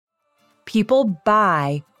People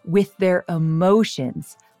buy with their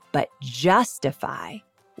emotions, but justify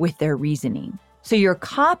with their reasoning. So your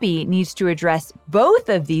copy needs to address both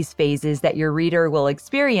of these phases that your reader will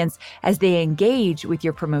experience as they engage with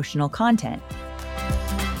your promotional content.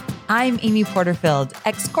 I'm Amy Porterfield,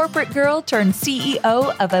 ex-corporate girl turned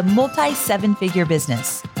CEO of a multi-seven-figure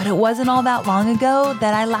business. But it wasn't all that long ago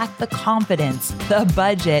that I lacked the confidence, the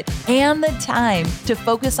budget, and the time to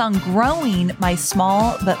focus on growing my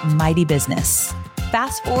small but mighty business.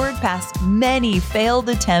 Fast forward past many failed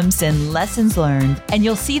attempts and lessons learned, and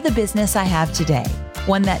you'll see the business I have today.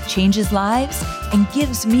 One that changes lives and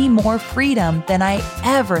gives me more freedom than I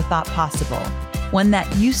ever thought possible. One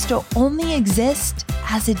that used to only exist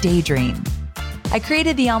as a daydream. I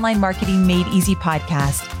created the Online Marketing Made Easy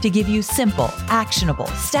podcast to give you simple, actionable,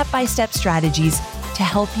 step-by-step strategies to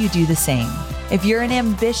help you do the same. If you're an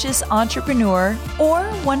ambitious entrepreneur or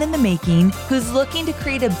one in the making who's looking to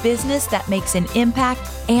create a business that makes an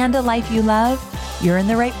impact and a life you love, you're in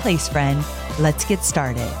the right place, friend. Let's get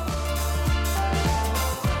started.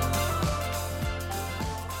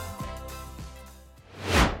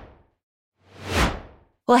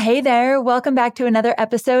 Well, hey there. Welcome back to another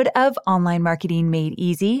episode of Online Marketing Made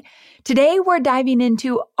Easy. Today, we're diving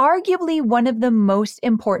into arguably one of the most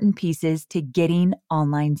important pieces to getting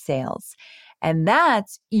online sales. And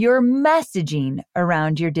that's your messaging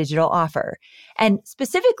around your digital offer. And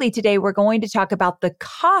specifically today, we're going to talk about the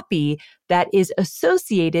copy that is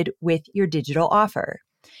associated with your digital offer.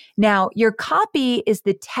 Now, your copy is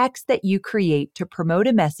the text that you create to promote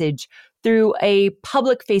a message through a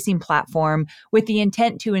public-facing platform with the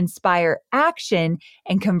intent to inspire action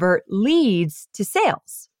and convert leads to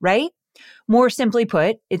sales, right? More simply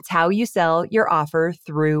put, it's how you sell your offer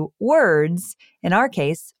through words, in our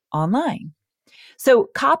case, online. So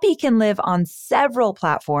copy can live on several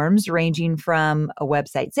platforms ranging from a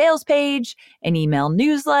website sales page, an email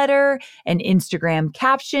newsletter, an Instagram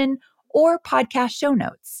caption, or podcast show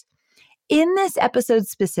notes. In this episode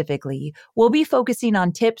specifically, we'll be focusing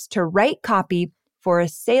on tips to write copy for a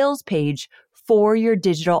sales page for your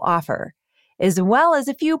digital offer, as well as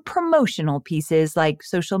a few promotional pieces like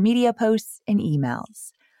social media posts and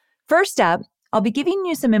emails. First up, I'll be giving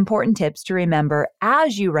you some important tips to remember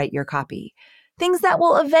as you write your copy, things that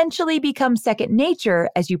will eventually become second nature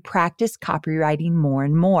as you practice copywriting more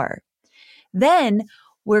and more. Then,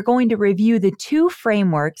 we're going to review the two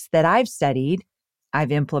frameworks that I've studied,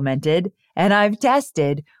 I've implemented, and I've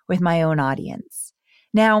tested with my own audience.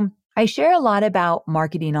 Now, I share a lot about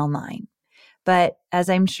marketing online, but as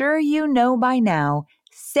I'm sure you know by now,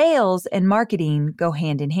 sales and marketing go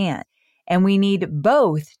hand in hand, and we need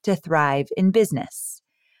both to thrive in business.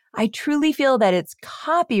 I truly feel that it's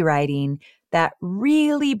copywriting that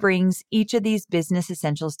really brings each of these business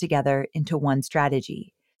essentials together into one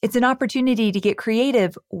strategy. It's an opportunity to get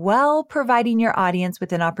creative while providing your audience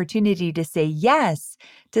with an opportunity to say yes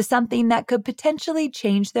to something that could potentially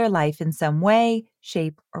change their life in some way,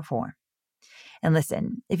 shape, or form. And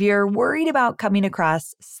listen, if you're worried about coming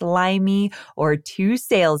across slimy or too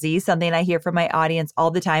salesy, something I hear from my audience all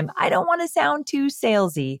the time, I don't want to sound too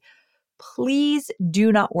salesy. Please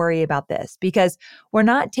do not worry about this because we're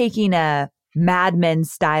not taking a Mad Men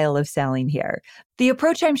style of selling here. The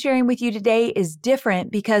approach I'm sharing with you today is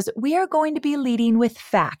different because we are going to be leading with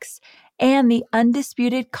facts and the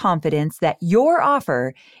undisputed confidence that your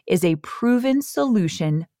offer is a proven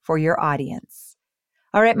solution for your audience.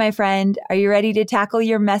 All right, my friend, are you ready to tackle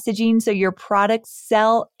your messaging so your products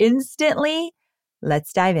sell instantly?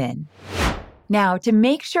 Let's dive in. Now, to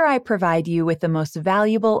make sure I provide you with the most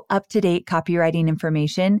valuable, up-to-date copywriting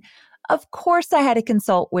information, of course, I had to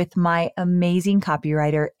consult with my amazing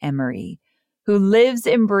copywriter, Emery, who lives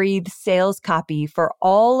and breathes sales copy for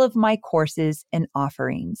all of my courses and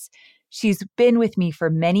offerings. She's been with me for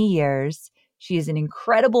many years. She is an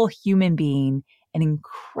incredible human being and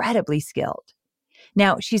incredibly skilled.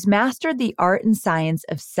 Now, she's mastered the art and science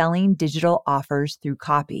of selling digital offers through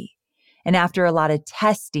copy. And after a lot of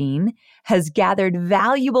testing, has gathered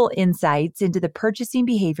valuable insights into the purchasing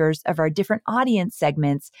behaviors of our different audience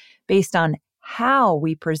segments based on how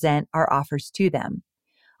we present our offers to them.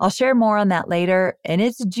 I'll share more on that later, and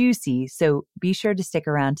it's juicy, so be sure to stick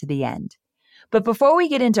around to the end. But before we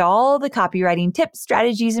get into all the copywriting tips,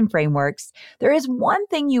 strategies, and frameworks, there is one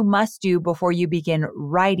thing you must do before you begin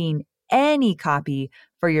writing any copy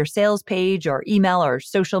for your sales page or email or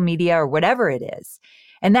social media or whatever it is.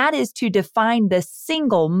 And that is to define the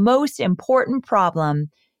single most important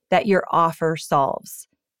problem that your offer solves.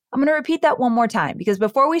 I'm going to repeat that one more time because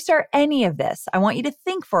before we start any of this, I want you to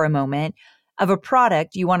think for a moment of a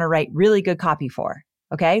product you want to write really good copy for.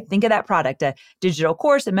 Okay. Think of that product, a digital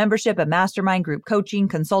course, a membership, a mastermind, group coaching,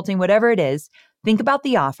 consulting, whatever it is. Think about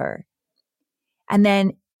the offer. And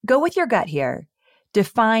then go with your gut here.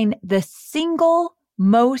 Define the single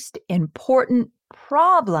most important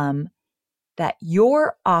problem that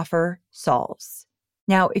your offer solves.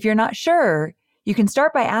 Now, if you're not sure, you can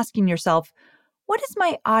start by asking yourself, what is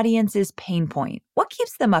my audience's pain point? What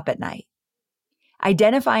keeps them up at night?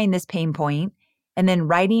 Identifying this pain point and then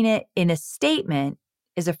writing it in a statement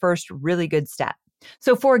is a first really good step.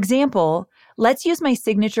 So for example, let's use my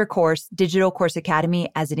signature course, Digital Course Academy,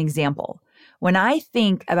 as an example. When I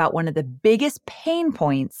think about one of the biggest pain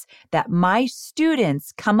points that my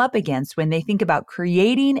students come up against when they think about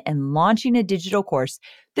creating and launching a digital course,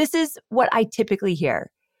 this is what I typically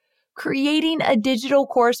hear. Creating a digital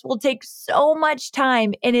course will take so much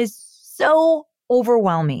time and is so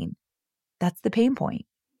overwhelming. That's the pain point.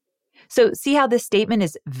 So see how this statement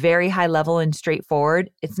is very high level and straightforward?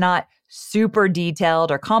 It's not super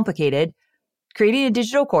detailed or complicated. Creating a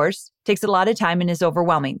digital course takes a lot of time and is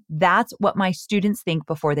overwhelming. That's what my students think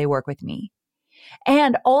before they work with me.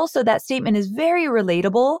 And also that statement is very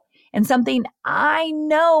relatable and something I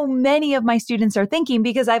know many of my students are thinking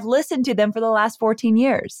because I've listened to them for the last 14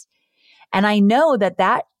 years. And I know that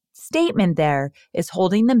that statement there is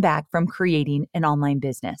holding them back from creating an online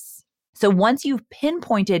business. So once you've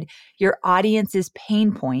pinpointed your audience's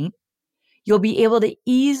pain point, you'll be able to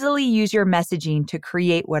easily use your messaging to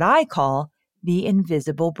create what I call the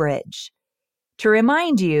invisible bridge. To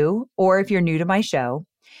remind you, or if you're new to my show,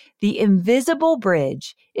 the invisible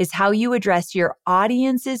bridge is how you address your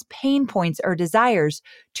audience's pain points or desires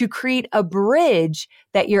to create a bridge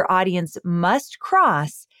that your audience must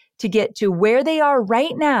cross to get to where they are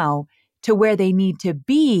right now to where they need to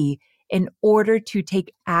be in order to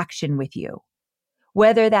take action with you.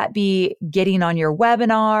 Whether that be getting on your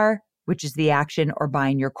webinar, which is the action, or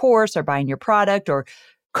buying your course or buying your product or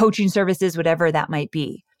coaching services, whatever that might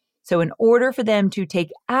be. So in order for them to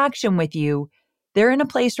take action with you, they're in a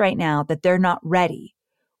place right now that they're not ready.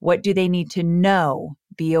 What do they need to know,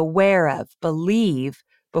 be aware of, believe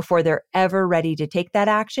before they're ever ready to take that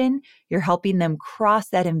action? You're helping them cross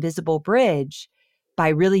that invisible bridge by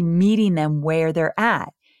really meeting them where they're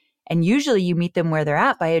at. And usually you meet them where they're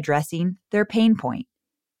at by addressing their pain point,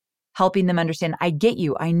 helping them understand, I get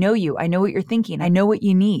you, I know what you're thinking, I know what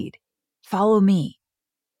you need. Follow me.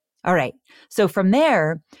 All right. So from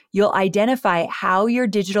there, you'll identify how your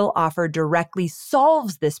digital offer directly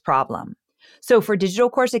solves this problem. So for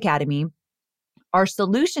Digital Course Academy, our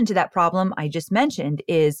solution to that problem I just mentioned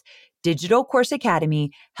is Digital Course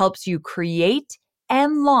Academy helps you create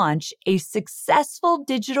and launch a successful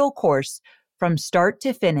digital course from start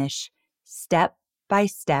to finish, step by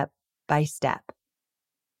step by step.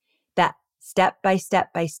 That step by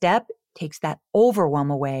step by step takes that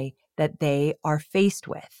overwhelm away that they are faced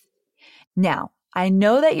with. Now, I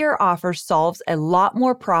know that your offer solves a lot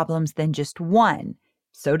more problems than just one.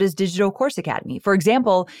 So does Digital Course Academy. For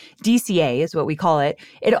example, DCA is what we call it.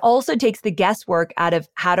 It also takes the guesswork out of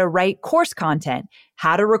how to write course content,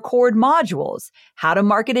 how to record modules, how to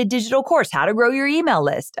market a digital course, how to grow your email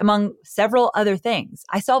list, among several other things.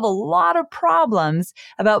 I solve a lot of problems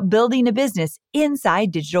about building a business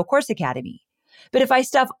inside Digital Course Academy. But if I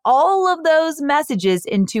stuff all of those messages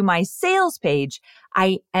into my sales page,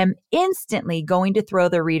 I am instantly going to throw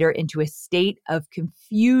the reader into a state of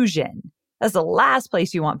confusion. That's the last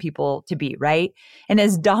place you want people to be, right? And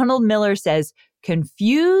as Donald Miller says,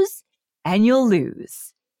 confuse and you'll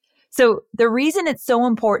lose. So the reason it's so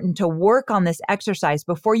important to work on this exercise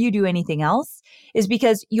before you do anything else is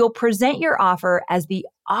because you'll present your offer as the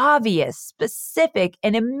obvious, specific,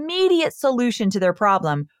 and immediate solution to their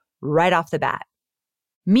problem right off the bat.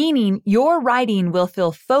 Meaning your writing will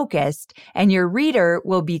feel focused and your reader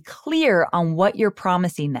will be clear on what you're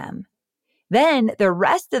promising them. Then the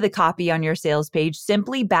rest of the copy on your sales page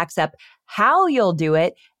simply backs up how you'll do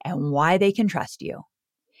it and why they can trust you.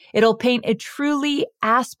 It'll paint a truly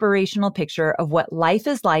aspirational picture of what life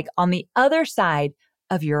is like on the other side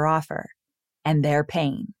of your offer and their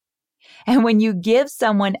pain. And when you give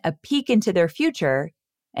someone a peek into their future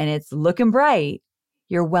and it's looking bright,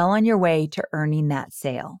 you're well on your way to earning that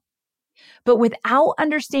sale. But without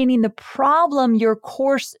understanding the problem your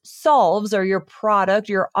course solves or your product,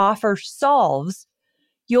 your offer solves,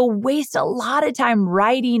 you'll waste a lot of time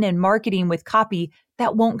writing and marketing with copy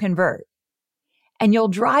that won't convert. And you'll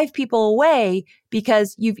drive people away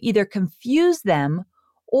because you've either confused them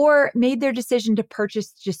or made their decision to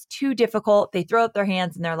purchase just too difficult. They throw up their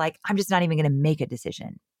hands and they're like, I'm just not even going to make a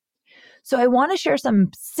decision. So I want to share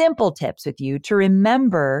some simple tips with you to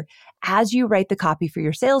remember as you write the copy for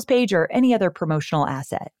your sales page or any other promotional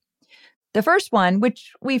asset. The first one,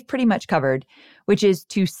 which we've pretty much covered, which is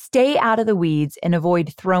to stay out of the weeds and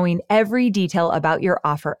avoid throwing every detail about your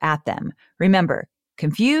offer at them. Remember,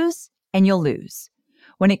 confuse and you'll lose.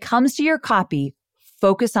 When it comes to your copy,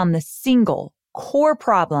 focus on the single core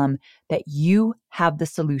problem that you have the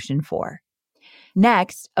solution for.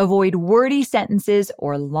 Next, avoid wordy sentences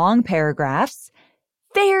or long paragraphs.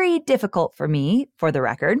 Very difficult for me, for the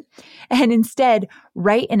record. And instead,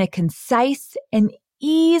 write in a concise and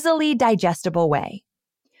easily digestible way.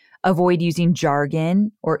 Avoid using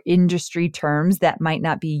jargon or industry terms that might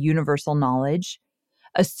not be universal knowledge.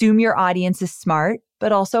 Assume your audience is smart,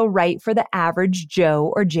 but also write for the average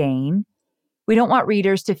Joe or Jane. We don't want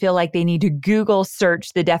readers to feel like they need to Google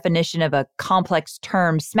search the definition of a complex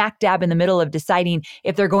term smack dab in the middle of deciding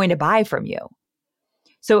if they're going to buy from you.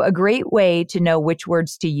 So a great way to know which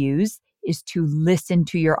words to use is to listen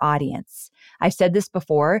to your audience. I've said this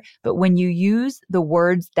before, but when you use the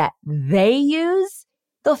words that they use,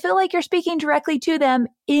 they'll feel like you're speaking directly to them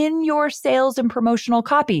in your sales and promotional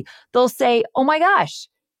copy. They'll say, "Oh my gosh,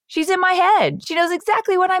 she's in my head. She knows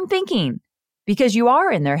exactly what I'm thinking." Because you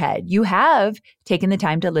are in their head. You have taken the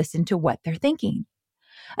time to listen to what they're thinking.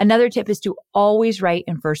 Another tip is to always write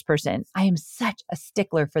in first person. I am such a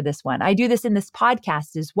stickler for this one. I do this in this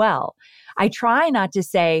podcast as well. I try not to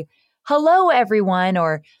say, "Hello, everyone,"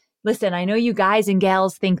 or "Listen, I know you guys and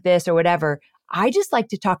gals think this," or whatever. I just like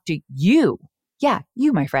to talk to you. Yeah,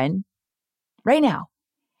 you, my friend, right now.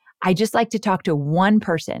 I just like to talk to one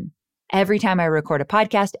person every time I record a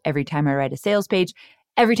podcast, every time I write a sales page,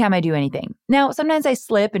 every time I do anything. Now, sometimes I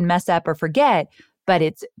slip and mess up or forget, but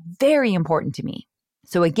it's very important to me.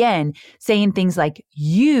 So again, saying things like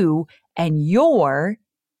you and your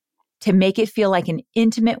to make it feel like an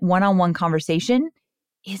intimate one-on-one conversation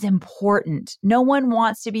is important. No one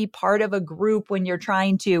wants to be part of a group when you're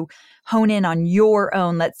trying to hone in on your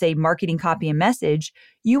own, let's say, marketing copy and message.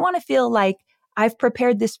 You want to feel like I've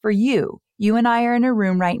prepared this for you. You and I are in a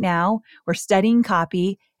room right now. We're studying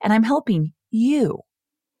copy and I'm helping you.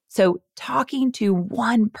 So talking to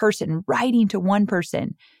one person, writing to one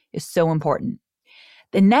person is so important.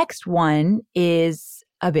 The next one is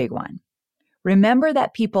a big one. Remember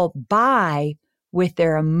that people buy with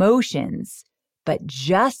their emotions, but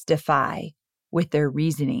justify with their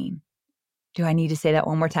reasoning. Do I need to say that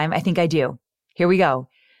one more time? I think I do. Here we go.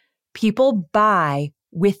 People buy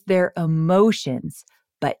with their emotions,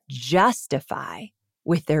 but justify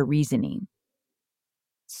with their reasoning.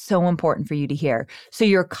 So important for you to hear. So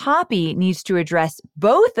your copy needs to address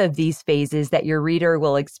both of these phases that your reader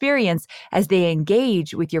will experience as they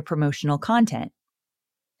engage with your promotional content.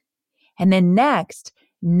 And then next,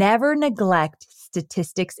 never neglect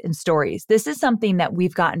statistics and stories. This is something that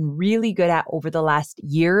we've gotten really good at over the last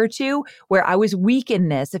year or two, where I was weak in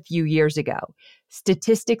this a few years ago.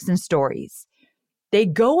 Statistics and stories. They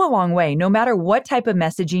go a long way, no matter what type of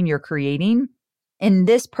messaging you're creating. And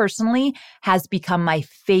this personally has become my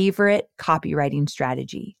favorite copywriting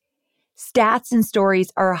strategy. Stats and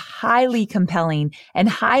stories are highly compelling and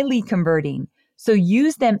highly converting, so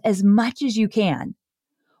use them as much as you can.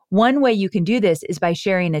 One way you can do this is by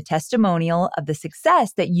sharing a testimonial of the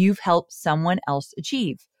success that you've helped someone else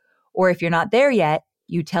achieve. Or if you're not there yet,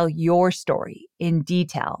 you tell your story in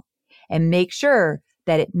detail and make sure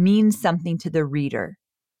that it means something to the reader.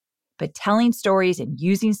 But telling stories and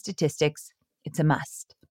using statistics, it's a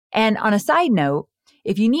must. And on a side note,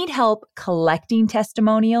 if you need help collecting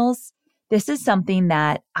testimonials, this is something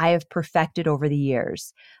that I have perfected over the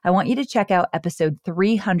years. I want you to check out episode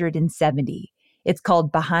 370. It's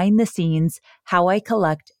called Behind the Scenes, How I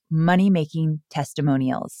Collect Money-Making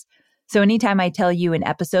Testimonials. So anytime I tell you an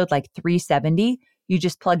episode like 370, you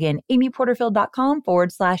just plug in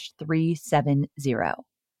amyporterfield.com/370.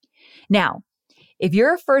 Now, if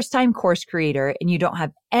you're a first-time course creator and you don't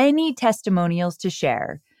have any testimonials to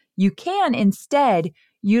share, you can instead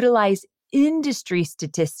utilize industry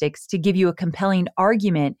statistics to give you a compelling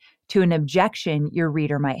argument to an objection your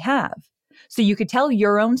reader might have. So you could tell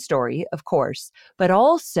your own story, of course, but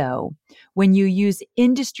also when you use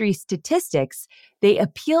industry statistics, they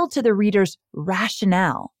appeal to the reader's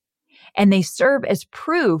rationale and they serve as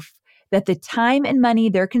proof that the time and money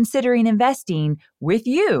they're considering investing with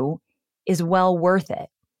you is well worth it.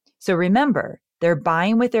 So remember, they're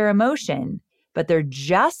buying with their emotion, but they're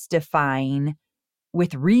justifying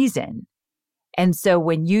with reason. And so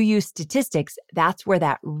when you use statistics, that's where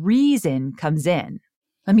that reason comes in.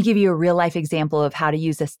 Let me give you a real life example of how to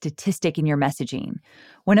use a statistic in your messaging.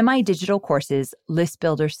 One of my digital courses, List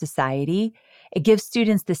Builder Society, It gives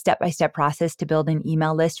students the step-by-step process to build an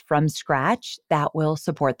email list from scratch that will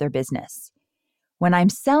support their business. When I'm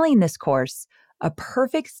selling this course, a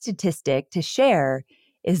perfect statistic to share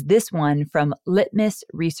is this one from Litmus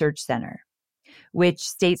Research Center, which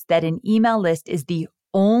states that an email list is the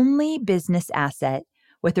only business asset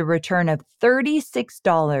with a return of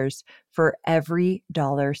 $36 for every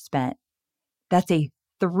dollar spent. That's a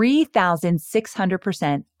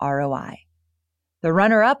 3,600% ROI. The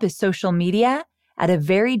runner-up is social media at a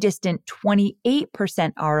very distant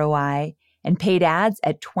 28% ROI and paid ads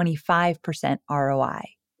at 25% ROI.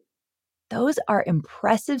 Those are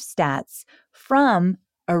impressive stats from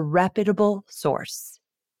a reputable source.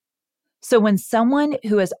 So when someone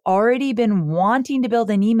who has already been wanting to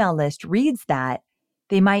build an email list reads that,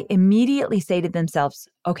 they might immediately say to themselves,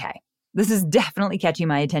 okay, this is definitely catching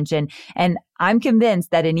my attention, and I'm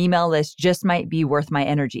convinced that an email list just might be worth my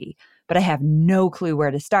energy, but I have no clue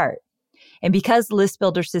where to start. And because List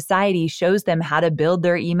Builder Society shows them how to build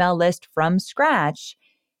their email list from scratch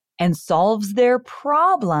and solves their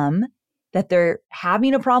problem, that they're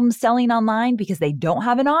having a problem selling online because they don't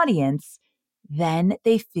have an audience, then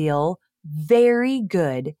they feel very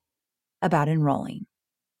good about enrolling.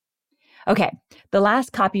 Okay, the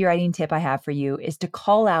last copywriting tip I have for you is to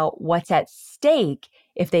call out what's at stake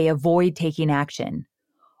if they avoid taking action.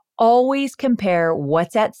 Always compare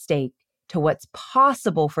what's at stake to what's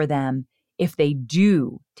possible for them if they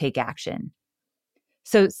do take action.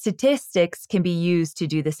 So statistics can be used to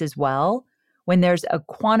do this as well. When there's a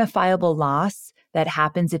quantifiable loss that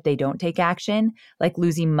happens if they don't take action, like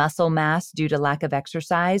losing muscle mass due to lack of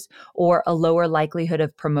exercise, or a lower likelihood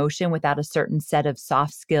of promotion without a certain set of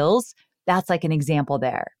soft skills, that's like an example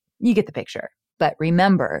there. You get the picture. But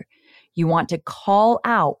remember, you want to call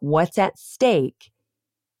out what's at stake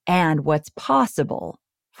and what's possible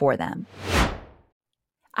for them.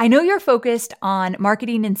 I know you're focused on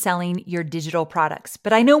marketing and selling your digital products,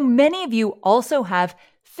 but I know many of you also have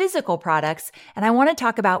physical products, and I want to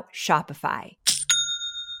talk about Shopify.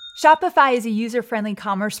 Shopify is a user-friendly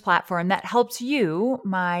commerce platform that helps you,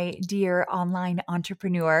 my dear online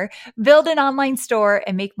entrepreneur, build an online store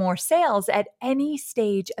and make more sales at any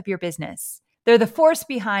stage of your business. They're the force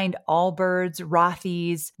behind Allbirds,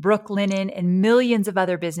 Rothy's, Brooklinen, and millions of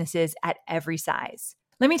other businesses at every size.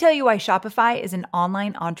 Let me tell you why Shopify is an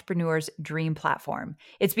online entrepreneur's dream platform.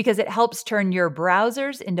 It's because it helps turn your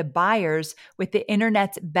browsers into buyers with the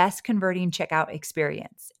internet's best converting checkout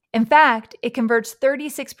experience. In fact, it converts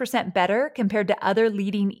 36% better compared to other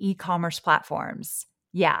leading e-commerce platforms.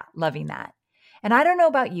 Yeah, loving that. And I don't know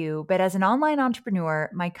about you, but as an online entrepreneur,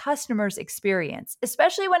 my customers' experience,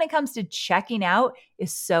 especially when it comes to checking out,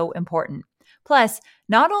 is so important. Plus,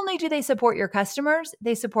 not only do they support your customers,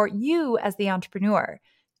 they support you as the entrepreneur.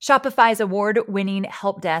 Shopify's award-winning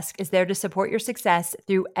help desk is there to support your success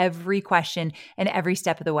through every question and every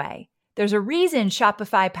step of the way. There's a reason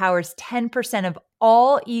Shopify powers 10% of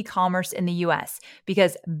all e-commerce in the US,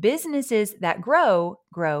 because businesses that grow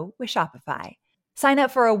with Shopify. Sign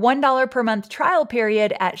up for a $1 per month trial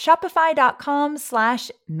period at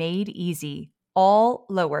shopify.com/madeeasy, all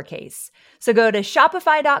lowercase. So go to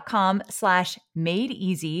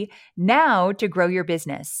shopify.com/madeeasy now to grow your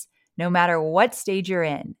business, no matter what stage you're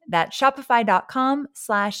in. That's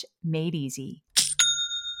shopify.com/madeeasy.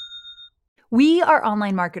 We are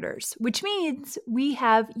online marketers, which means we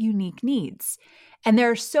have unique needs. And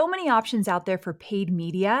there are so many options out there for paid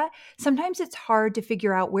media. Sometimes it's hard to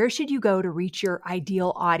figure out where should you go to reach your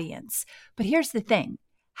ideal audience. But here's the thing.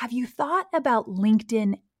 Have you thought about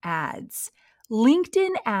LinkedIn ads?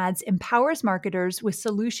 LinkedIn ads empowers marketers with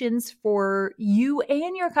solutions for you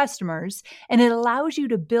and your customers, and it allows you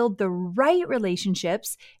to build the right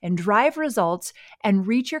relationships and drive results and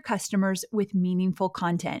reach your customers with meaningful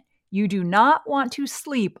content. You do not want to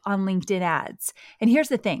sleep on LinkedIn ads. And here's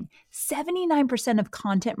the thing, 79% of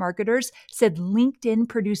content marketers said LinkedIn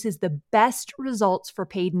produces the best results for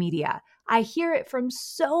paid media. I hear it from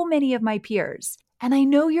so many of my peers. And I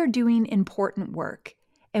know you're doing important work.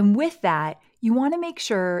 And with that, you want to make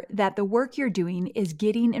sure that the work you're doing is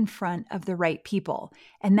getting in front of the right people.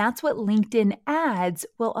 And that's what LinkedIn ads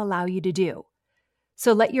will allow you to do.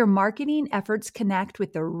 So let your marketing efforts connect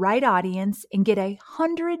with the right audience and get a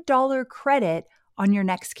 $100 credit on your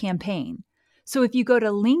next campaign. So if you go to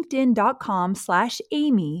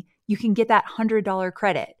linkedin.com/Amy, you can get that $100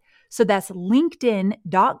 credit. So that's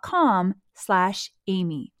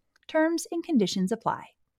linkedin.com/Amy. Terms and conditions apply.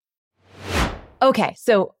 Okay,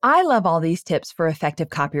 so I love all these tips for effective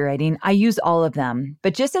copywriting. I use all of them,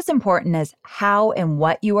 but just as important as how and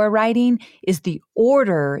what you are writing is the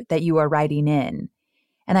order that you are writing in.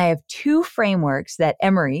 And I have two frameworks that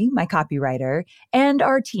Emery, my copywriter, and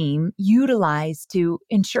our team utilize to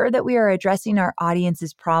ensure that we are addressing our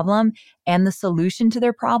audience's problem and the solution to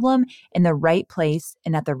their problem in the right place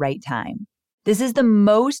and at the right time. This is the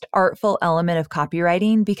most artful element of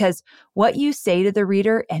copywriting because what you say to the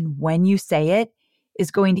reader and when you say it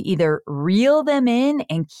is going to either reel them in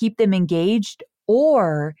and keep them engaged,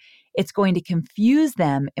 or it's going to confuse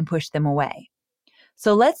them and push them away.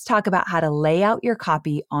 So let's talk about how to lay out your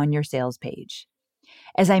copy on your sales page.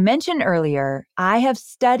 As I mentioned earlier, I have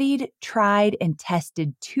studied, tried, and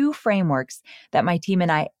tested two frameworks that my team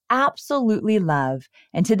and I absolutely love,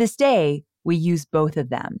 and to this day, we use both of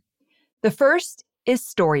them. The first is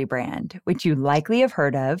StoryBrand, which you likely have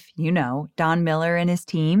heard of, Don Miller and his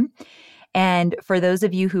team. And for those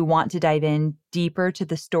of you who want to dive in deeper to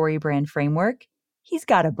the StoryBrand framework, he's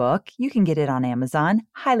got a book. You can get it on Amazon.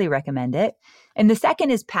 Highly recommend it. And the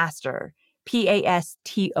second is PASTOR,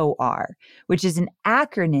 PASTOR, which is an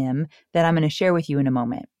acronym that I'm going to share with you in a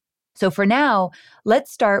moment. So for now,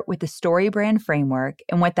 let's start with the StoryBrand framework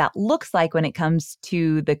and what that looks like when it comes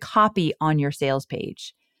to the copy on your sales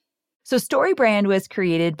page. So StoryBrand was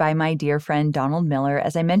created by my dear friend, Donald Miller,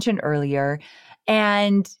 as I mentioned earlier,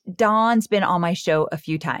 and Don's been on my show a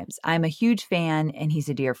few times. I'm a huge fan and he's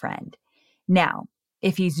a dear friend. Now,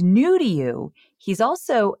 if he's new to you, he's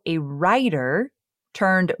also a writer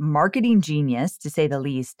turned marketing genius, to say the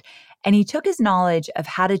least, and he took his knowledge of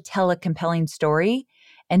how to tell a compelling story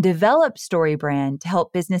and develop StoryBrand to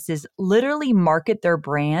help businesses literally market their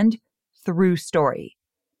brand through story.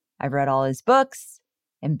 I've read all his books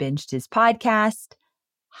and binged his podcast.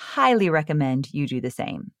 Highly recommend you do the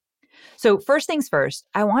same. So first things first,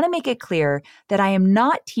 I want to make it clear that I am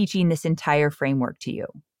not teaching this entire framework to you.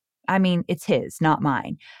 I mean, it's his, not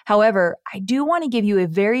mine. However, I do want to give you a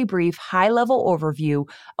very brief high-level overview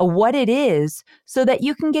of what it is so that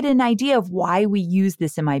you can get an idea of why we use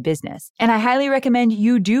this in my business. And I highly recommend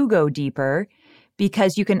you do go deeper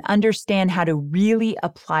because you can understand how to really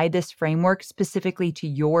apply this framework specifically to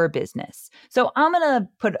your business. So I'm going to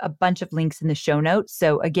put a bunch of links in the show notes.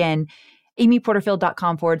 So again,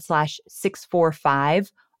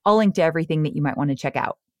 amyporterfield.com/645. I'll link to everything that you might want to check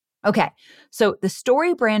out. Okay, so the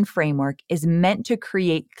StoryBrand framework is meant to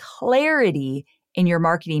create clarity in your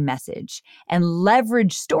marketing message and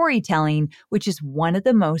leverage storytelling, which is one of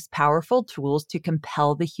the most powerful tools to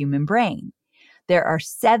compel the human brain. There are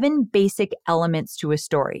 7 basic elements to a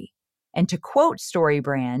story. And to quote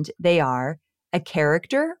StoryBrand, they are a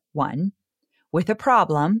character, 1, with a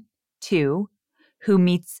problem, 2, who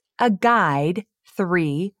meets a guide,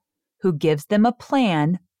 3, who gives them a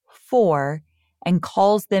plan, 4, and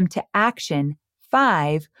calls them to action,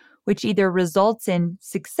 5, which either results in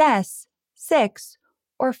success, 6,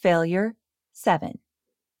 or failure, 7.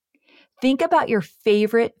 Think about your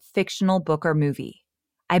favorite fictional book or movie.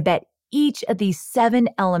 I bet each of these 7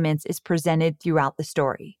 elements is presented throughout the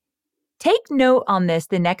story. Take note on this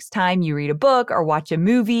the next time you read a book or watch a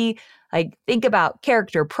movie. Like, think about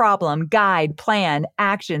character, problem, guide, plan,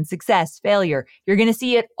 action, success, failure. You're going to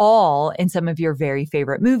see it all in some of your very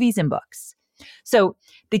favorite movies and books. So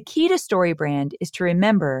the key to StoryBrand is to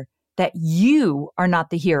remember that you are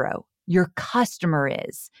not the hero. Your customer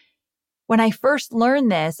is. When I first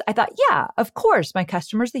learned this, I thought, yeah, of course, my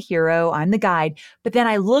customer's the hero, I'm the guide. But then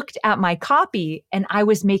I looked at my copy and I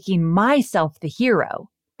was making myself the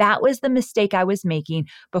hero. That was the mistake I was making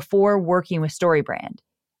before working with StoryBrand.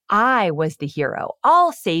 I was the hero.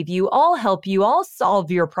 I'll save you. I'll help you. I'll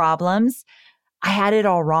solve your problems. I had it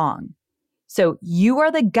all wrong. So you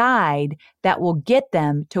are the guide that will get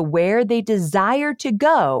them to where they desire to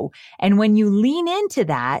go. And when you lean into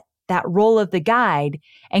that role of the guide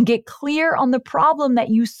and get clear on the problem that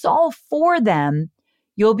you solve for them,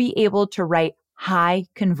 you'll be able to write high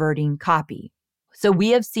converting copy. So we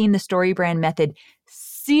have seen the StoryBrand method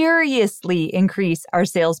seriously increase our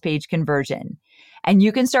sales page conversion. And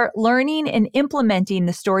you can start learning and implementing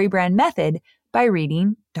the StoryBrand method by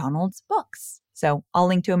reading Donald's books. So I'll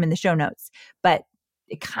link to them in the show notes. But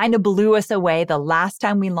it kind of blew us away the last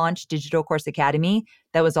time we launched Digital Course Academy.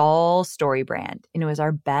 That was all StoryBrand, and it was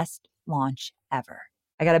our best launch ever.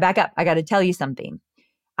 I got to back up. I got to tell you something.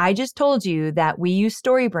 I just told you that we used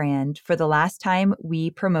StoryBrand for the last time we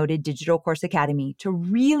promoted Digital Course Academy to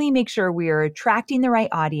really make sure we are attracting the right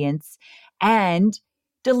audience and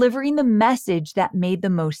delivering the message that made the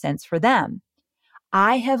most sense for them.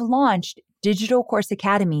 I have launched Digital Course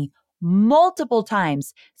Academy multiple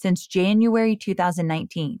times since January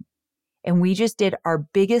 2019. And we just did our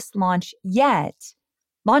biggest launch yet,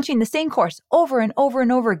 launching the same course over and over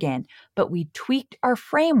and over again. But we tweaked our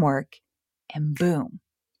framework and boom.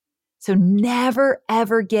 So never,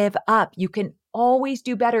 ever give up. You can always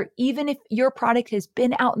do better, even if your product has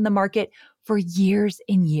been out in the market for years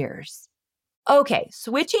and years. Okay,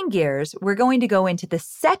 switching gears, we're going to go into the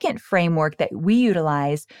second framework that we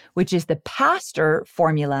utilize, which is the PASTOR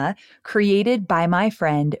formula created by my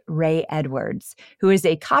friend Ray Edwards, who is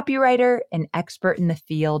a copywriter and expert in the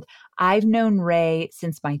field. I've known Ray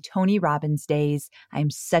since my Tony Robbins days. I'm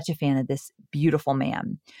such a fan of this beautiful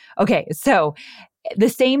man. Okay, so the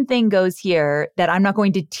same thing goes here, that I'm not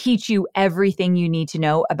going to teach you everything you need to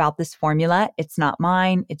know about this formula. It's not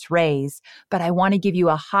mine, it's Ray's, but I want to give you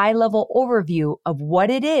a high-level overview of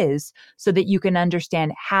what it is so that you can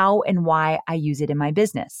understand how and why I use it in my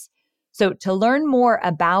business. So to learn more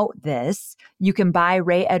about this, you can buy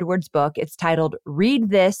Ray Edwards' book. It's titled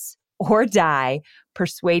Read This or Die: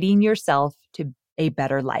 Persuading Yourself to a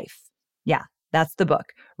Better Life. Yeah, that's the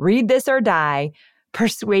book. Read This or Die: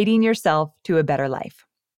 Persuading Yourself to a Better Life.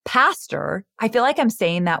 PASTOR, I feel like I'm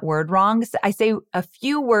saying that word wrong. I say a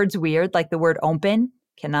few words weird, like the word open.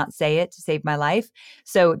 Cannot say it to save my life.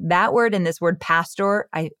 So that word and this word PASTOR,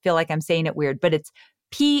 I feel like I'm saying it weird, but it's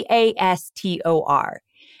PASTOR.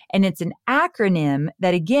 And it's an acronym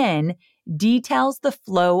that, again, details the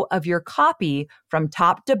flow of your copy from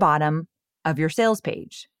top to bottom of your sales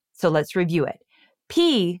page. So let's review it.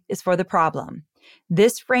 P is for the problem.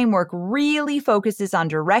 This framework really focuses on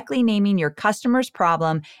directly naming your customer's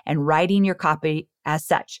problem and writing your copy as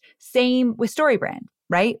such. Same with StoryBrand,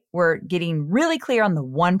 right? We're getting really clear on the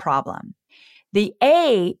one problem. The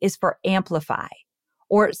A is for amplify,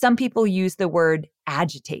 or some people use the word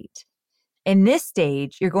agitate. In this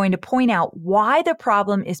stage, you're going to point out why the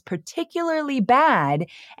problem is particularly bad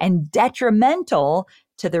and detrimental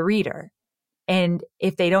to the reader. And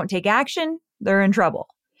if they don't take action, they're in trouble.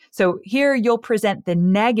 So here you'll present the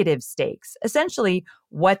negative stakes, essentially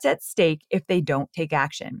what's at stake if they don't take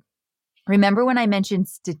action. Remember when I mentioned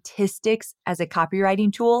statistics as a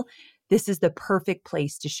copywriting tool? This is the perfect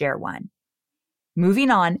place to share one.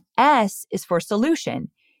 Moving on, S is for solution.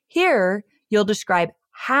 Here you'll describe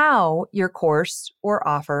how your course or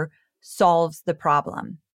offer solves the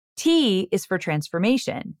problem. T is for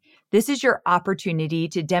transformation. This is your opportunity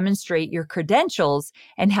to demonstrate your credentials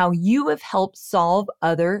and how you have helped solve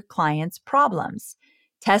other clients' problems.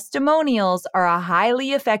 Testimonials are a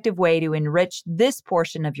highly effective way to enrich this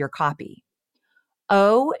portion of your copy.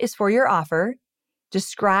 O is for your offer.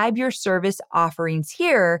 Describe your service offerings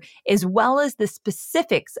here, as well as the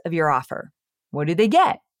specifics of your offer. What do they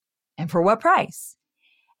get? And for what price?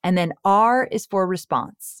 And then R is for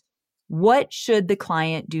response. What should the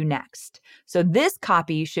client do next? So this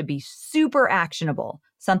copy should be super actionable,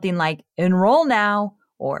 something like enroll now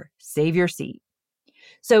or save your seat.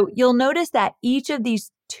 So you'll notice that each of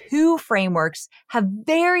these two frameworks have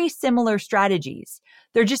very similar strategies.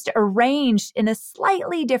 They're just arranged in a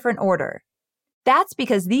slightly different order. That's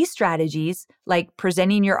because these strategies, like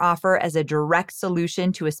presenting your offer as a direct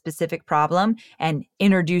solution to a specific problem and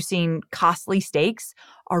introducing costly stakes,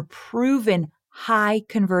 are proven high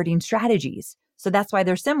converting strategies. So that's why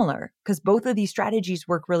they're similar, because both of these strategies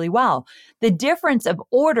work really well. The difference of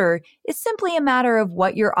order is simply a matter of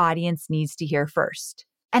what your audience needs to hear first.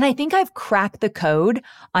 And I think I've cracked the code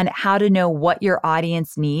on how to know what your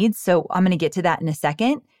audience needs. So I'm going to get to that in a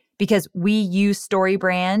second, because we use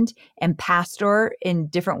StoryBrand and PASTOR in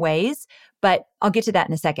different ways, but I'll get to that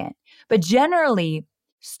in a second. But generally,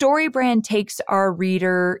 StoryBrand takes our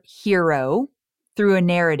reader hero through a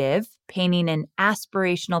narrative, painting an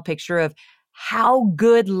aspirational picture of how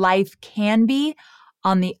good life can be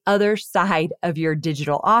on the other side of your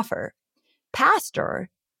digital offer. PASTOR,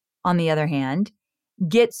 on the other hand,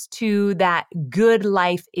 gets to that good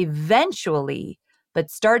life eventually,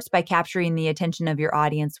 but starts by capturing the attention of your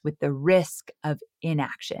audience with the risk of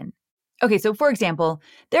inaction. Okay, so for example,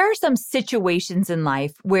 there are some situations in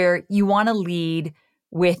life where you want to lead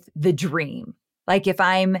with the dream. Like if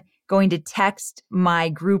I'm going to text my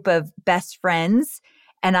group of best friends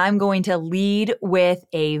and I'm going to lead with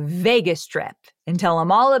a Vegas trip and tell them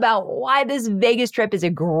all about why this Vegas trip is a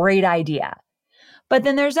great idea. But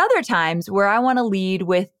then there's other times where I want to lead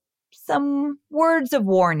with some words of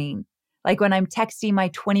warning, like when I'm texting my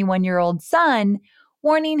 21-year-old son,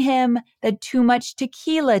 warning him that too much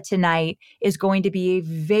tequila tonight is going to be a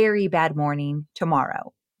very bad morning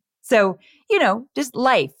tomorrow. So, just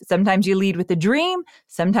life. Sometimes you lead with the dream,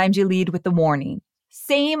 sometimes you lead with the warning.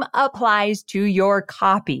 Same applies to your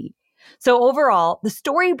copy. So overall, the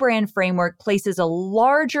StoryBrand framework places a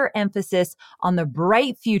larger emphasis on the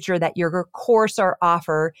bright future that your course or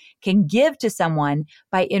offer can give to someone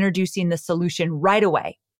by introducing the solution right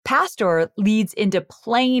away. Pastor leads into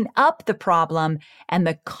playing up the problem and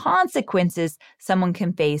the consequences someone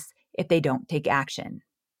can face if they don't take action.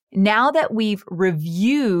 Now that we've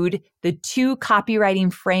reviewed the two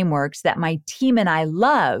copywriting frameworks that my team and I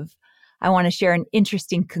love, I want to share an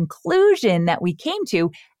interesting conclusion that we came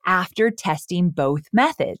to after testing both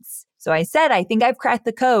methods. So I said, I think I've cracked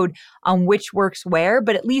the code on which works where,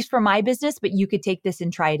 but at least for my business, but you could take this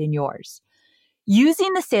and try it in yours.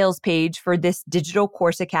 Using the sales page for this Digital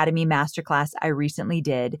Course Academy masterclass I recently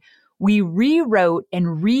did, we rewrote and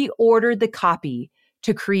reordered the copy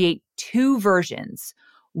to create two versions,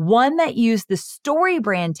 one that used the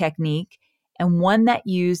StoryBrand technique and one that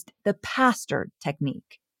used the Pastor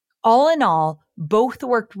technique. All in all, both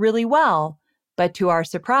worked really well, but to our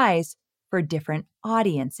surprise, for different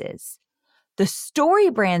audiences. The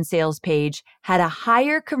StoryBrand sales page had a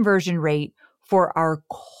higher conversion rate for our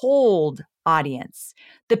cold audience,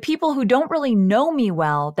 the people who don't really know me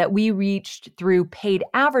well that we reached through paid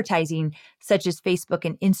advertising such as Facebook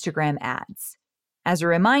and Instagram ads. As a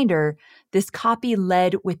reminder, this copy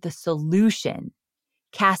led with the solution,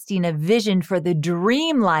 casting a vision for the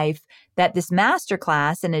dream life that this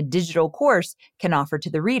masterclass and a digital course can offer to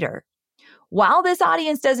the reader. While this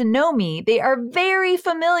audience doesn't know me, they are very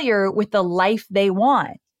familiar with the life they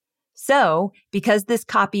want. So, because this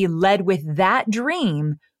copy led with that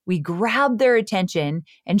dream, we grabbed their attention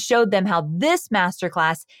and showed them how this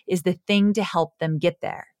masterclass is the thing to help them get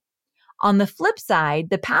there. On the flip side,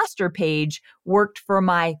 the Pastor page worked for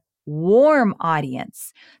my warm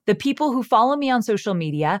audience, the people who follow me on social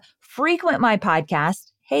media, frequent my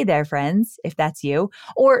podcast, hey there friends, if that's you,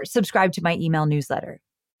 or subscribe to my email newsletter.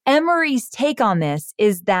 Emery's take on this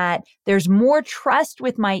is that there's more trust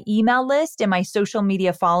with my email list and my social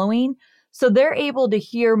media following, so they're able to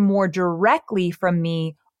hear more directly from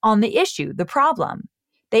me on the issue, the problem.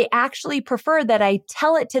 They actually prefer that I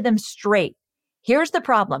tell it to them straight. Here's the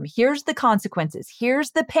problem. Here's the consequences.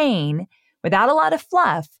 Here's the pain without a lot of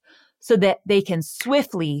fluff so that they can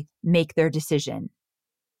swiftly make their decision.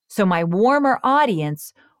 So my warmer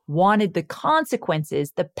audience wanted the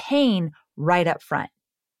consequences, the pain right up front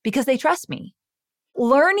because they trust me.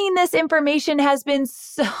 Learning this information has been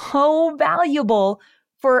so valuable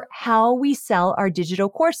for how we sell our digital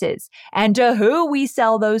courses and to who we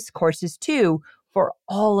sell those courses to for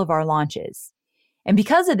all of our launches. And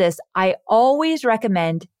because of this, I always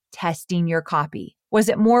recommend testing your copy. Was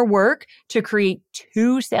it more work to create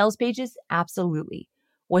 2 sales pages? Absolutely.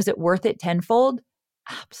 Was it worth it tenfold?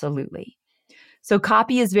 Absolutely. So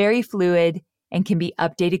copy is very fluid and can be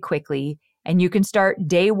updated quickly. And you can start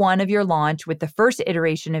day 1 of your launch with the first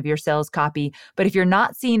iteration of your sales copy. But if you're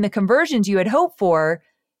not seeing the conversions you had hoped for,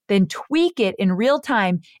 then tweak it in real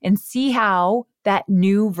time and see how that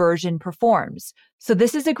new version performs. So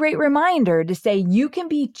this is a great reminder to say you can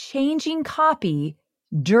be changing copy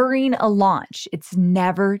during a launch. It's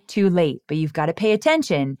never too late, but you've got to pay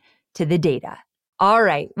attention to the data. All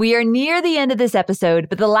right, we are near the end of this episode,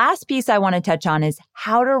 but the last piece I want to touch on is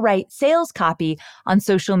how to write sales copy on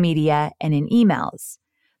social media and in emails.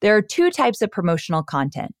 There are 2 types of promotional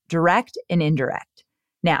content, direct and indirect.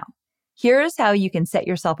 Now, here's how you can set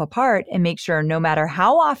yourself apart and make sure no matter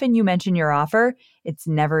how often you mention your offer, it's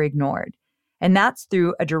never ignored. And that's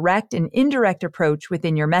through a direct and indirect approach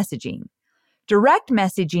within your messaging. Direct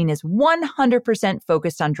messaging is 100%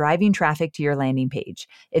 focused on driving traffic to your landing page.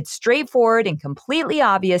 It's straightforward and completely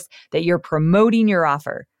obvious that you're promoting your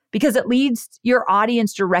offer because it leads your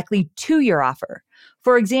audience directly to your offer.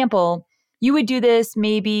 For example, you would do this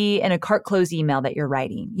maybe in a cart close email that you're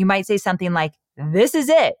writing. You might say something like, "This is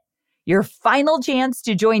it. Your final chance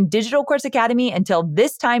to join Digital Course Academy until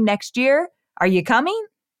this time next year. Are you coming?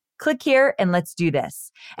 Click here and let's do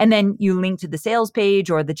this." And then you link to the sales page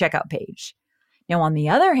or the checkout page. Now, on the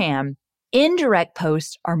other hand, indirect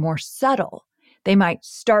posts are more subtle. They might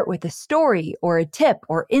start with a story or a tip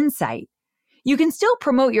or insight. You can still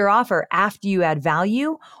promote your offer after you add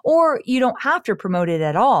value, or you don't have to promote it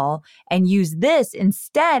at all and use this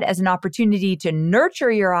instead as an opportunity to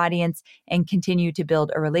nurture your audience and continue to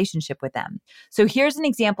build a relationship with them. So here's an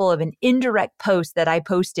example of an indirect post that I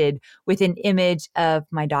posted with an image of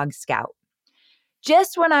my dog Scout.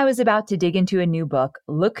 Just when I was about to dig into a new book,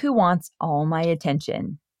 look who wants all my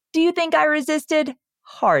attention. Do you think I resisted?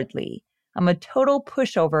 Hardly. I'm a total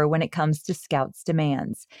pushover when it comes to Scout's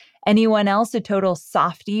demands. Anyone else a total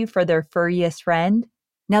softie for their furriest friend?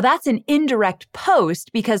 Now that's an indirect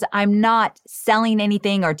post because I'm not selling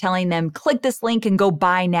anything or telling them click this link and go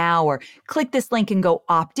buy now or click this link and go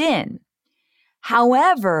opt in.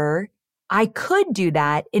 However, I could do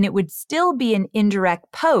that and it would still be an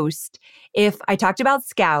indirect post if I talked about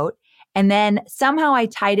Scout And then somehow I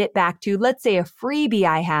tied it back to, let's say, a freebie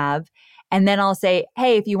I have. And then I'll say,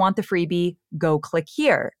 hey, if you want the freebie, go click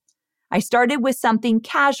here. I started with something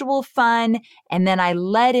casual, fun, and then I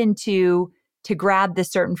led into to grab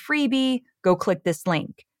this certain freebie, go click this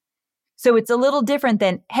link. So it's a little different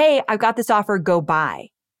than, hey, I've got this offer, go buy.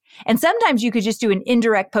 And sometimes you could just do an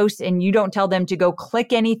indirect post and you don't tell them to go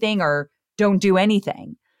click anything or don't do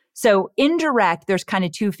anything. So indirect, there's kind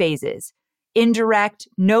of two phases. Indirect,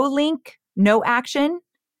 no link, no action,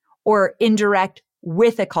 or indirect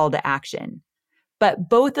with a call to action. But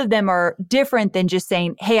both of them are different than just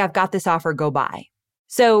saying, hey, I've got this offer, go buy.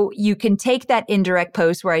 So you can take that indirect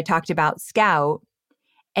post where I talked about Scout,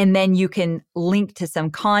 and then you can link to some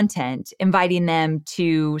content, inviting them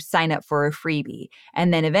to sign up for a freebie.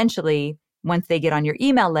 And then eventually, once they get on your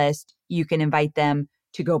email list, you can invite them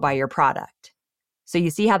to go buy your product. So you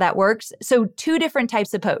see how that works? So two different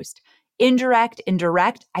types of post. Indirect and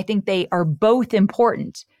direct, I think they are both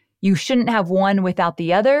important. You shouldn't have one without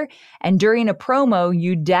the other. And during a promo,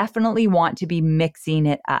 you definitely want to be mixing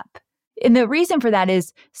it up. And the reason for that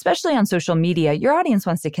is, especially on social media, your audience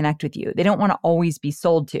wants to connect with you. They don't want to always be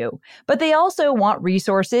sold to, but they also want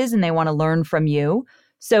resources and they want to learn from you.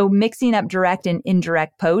 So mixing up direct and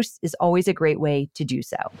indirect posts is always a great way to do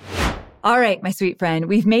so. All right, my sweet friend,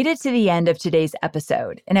 we've made it to the end of today's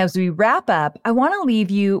episode. And as we wrap up, I want to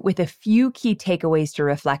leave you with a few key takeaways to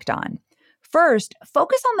reflect on. First,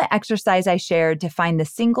 focus on the exercise I shared to find the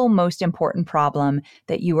single most important problem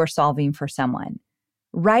that you are solving for someone.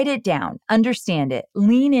 Write it down, understand it,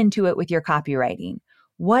 lean into it with your copywriting.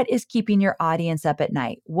 What is keeping your audience up at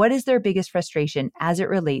night? What is their biggest frustration as it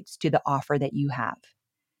relates to the offer that you have?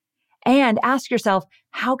 And ask yourself,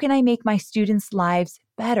 how can I make my students' lives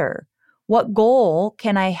better? What goal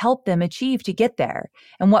can I help them achieve to get there?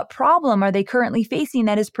 And what problem are they currently facing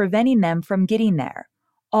that is preventing them from getting there?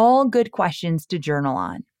 All good questions to journal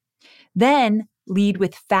on. Then lead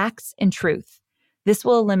with facts and truth. This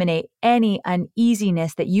will eliminate any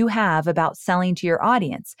uneasiness that you have about selling to your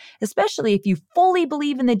audience, especially if you fully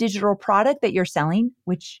believe in the digital product that you're selling,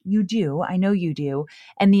 which you do, I know you do,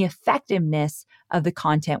 and the effectiveness of the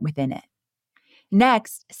content within it.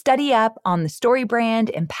 Next, study up on the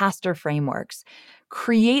StoryBrand and Pastor frameworks.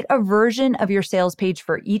 Create a version of your sales page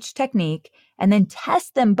for each technique and then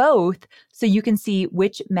test them both so you can see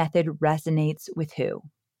which method resonates with who.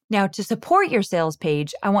 Now, to support your sales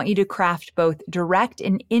page, I want you to craft both direct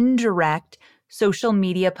and indirect social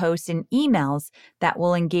media posts and emails that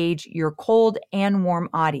will engage your cold and warm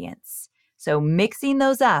audience. So mixing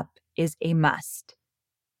those up is a must.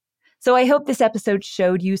 So I hope this episode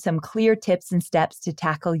showed you some clear tips and steps to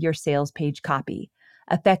tackle your sales page copy.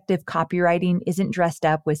 Effective copywriting isn't dressed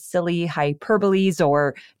up with silly hyperboles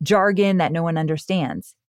or jargon that no one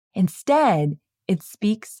understands. Instead, it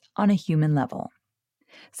speaks on a human level.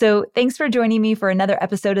 So thanks for joining me for another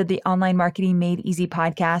episode of the Online Marketing Made Easy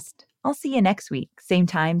podcast. I'll see you next week, same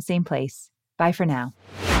time, same place. Bye for now.